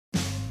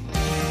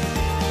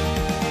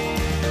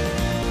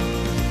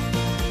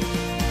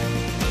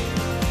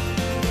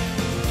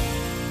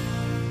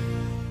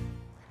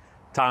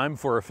Time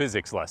for a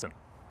physics lesson.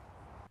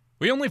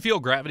 We only feel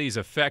gravity's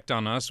effect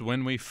on us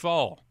when we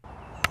fall.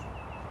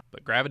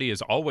 But gravity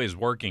is always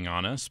working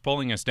on us,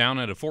 pulling us down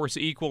at a force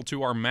equal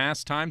to our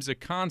mass times a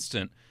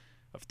constant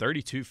of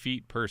 32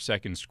 feet per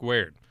second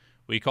squared.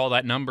 We call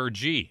that number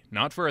G,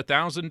 not for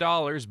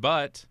 $1,000,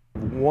 but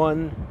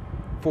one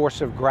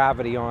force of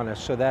gravity on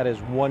us, so that is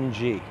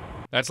 1G.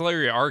 That's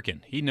Larry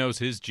Arkin. He knows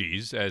his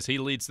G's as he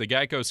leads the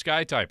Geico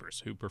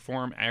Skytypers, who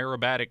perform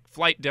aerobatic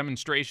flight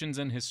demonstrations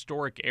in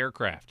historic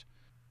aircraft.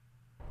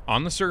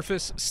 On the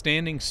surface,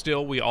 standing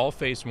still, we all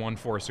face one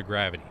force of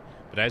gravity.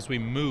 But as we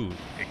move,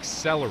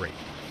 accelerate,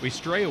 we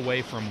stray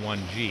away from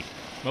 1G.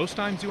 Most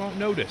times you won't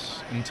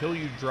notice until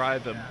you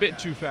drive a bit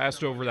too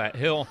fast over that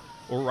hill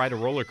or ride a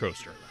roller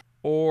coaster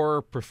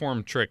or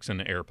perform tricks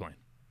in an airplane.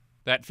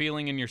 That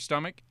feeling in your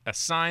stomach, a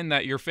sign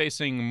that you're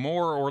facing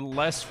more or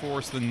less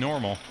force than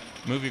normal,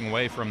 moving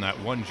away from that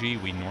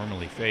 1G we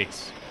normally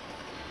face.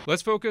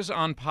 Let's focus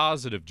on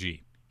positive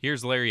G.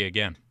 Here's Larry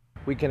again.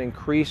 We can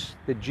increase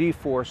the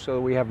G-force so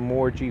that we have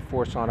more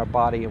G-force on our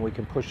body, and we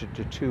can push it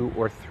to 2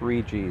 or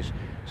 3 Gs.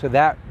 So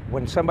that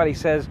when somebody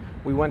says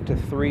we went to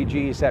 3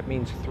 Gs, that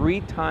means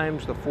 3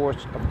 times the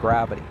force of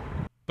gravity.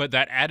 But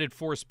that added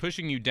force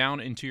pushing you down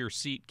into your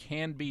seat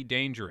can be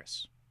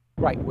dangerous.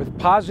 Right. With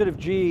positive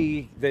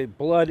G, the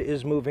blood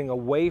is moving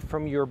away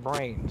from your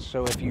brain.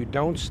 So if you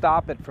don't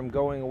stop it from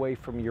going away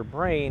from your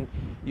brain,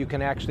 you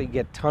can actually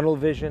get tunnel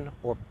vision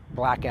or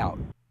blackout.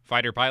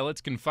 Fighter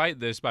pilots can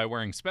fight this by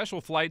wearing special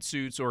flight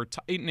suits or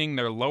tightening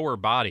their lower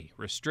body,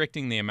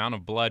 restricting the amount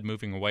of blood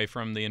moving away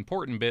from the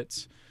important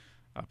bits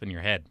up in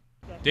your head.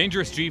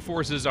 Dangerous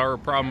G-forces are a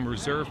problem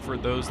reserved for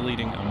those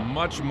leading a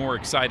much more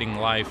exciting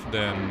life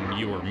than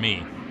you or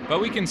me,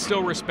 but we can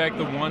still respect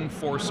the one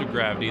force of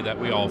gravity that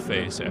we all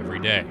face every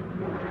day.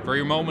 For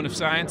your moment of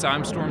science,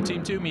 I'm Storm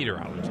Team 2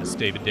 meteorologist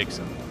David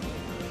Dixon.